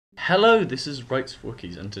Hello, this is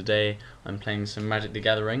Rights4Keys, and today I'm playing some Magic the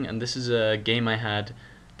Gathering, and this is a game I had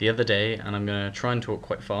the other day, and I'm going to try and talk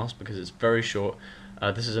quite fast because it's very short.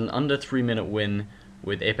 This is an under 3 minute win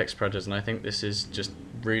with Apex Predators, and I think this is just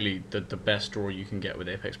really the best draw you can get with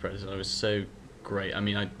Apex Predators. It was so great. I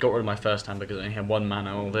mean, I got rid of my first hand because I only had 1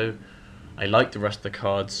 mana, although I like the rest of the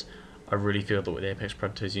cards. I really feel that with Apex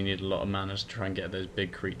Predators you need a lot of mana to try and get those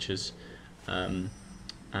big creatures.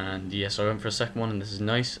 And yeah, so I went for a second one, and this is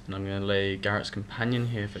nice. And I'm going to lay Garrett's Companion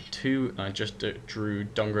here for 2. And I just drew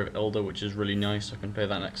Dungrave Elder, which is really nice. So I can play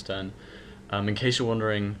that next turn. In case you're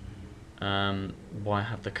wondering why I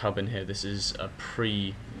have the Cub in here, this is a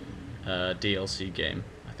pre-DLC game,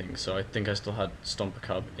 I think. So I think I still had Stomper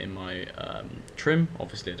Cub in my trim.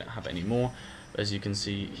 Obviously I don't have any more. But as you can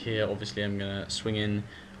see here, obviously I'm going to swing in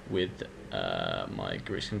with my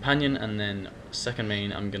Garrett's Companion, and then second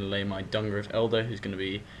main I'm going to lay my Dungrave Elder, who's going to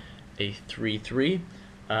be a 3/3.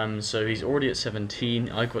 So he's already at 17.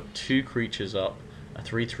 I've got 2 creatures up, a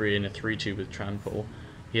 3/3 and a 3/2 with Trample.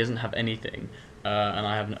 He doesn't have anything, and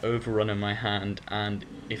I have an Overrun in my hand, and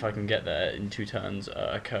if I can get there in 2 turns,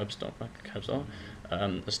 a Stomper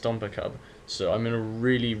Cub. So I'm in a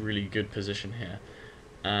really good position here.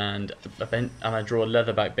 And I draw a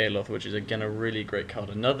Leatherback Baloth, which is again a really great card,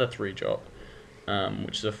 another 3-drop,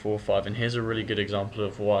 which is a 4/5, and here's a really good example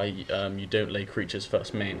of why you don't lay creatures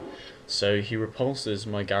first main. So he repulses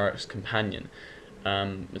my Garrett's Companion,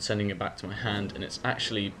 sending it back to my hand, and it's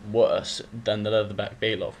actually worse than the Leatherback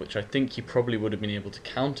Baloth, which I think he probably would have been able to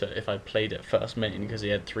counter if I played it first main, because he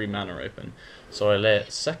had 3 mana open. So I lay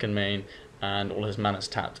it second main, and all his mana's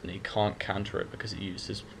tapped, and he can't counter it because he used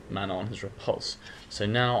his mana on his repulse. So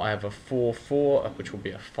now I have a 4/4, which will be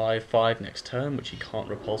a 5/5 next turn, which he can't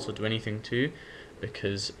repulse or do anything to,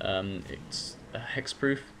 because it's a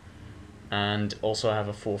hexproof. And also I have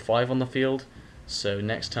a 4/5 on the field, so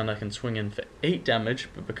next turn I can swing in for 8 damage,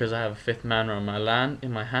 but because I have a 5th mana on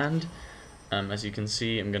my hand, as you can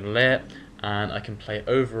see, I'm going to lay it, and I can play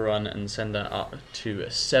Overrun and send that up to a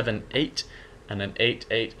 7/8. And an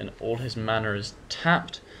 8/8, and all his mana is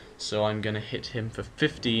tapped, so I'm going to hit him for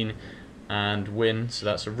 15 and win. So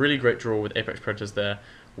that's a really great draw with Apex Predators there,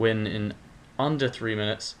 win in under 3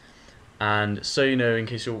 minutes. And so you know, in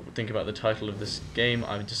case you're thinking about the title of this game,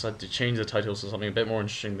 I've decided to change the title to something a bit more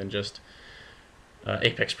interesting than just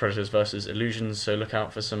Apex Predators versus Illusions, so look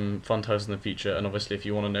out for some fun titles in the future, and obviously if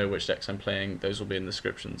you want to know which decks I'm playing, those will be in the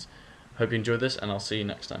descriptions. Hope you enjoyed this, and I'll see you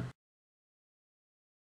next time.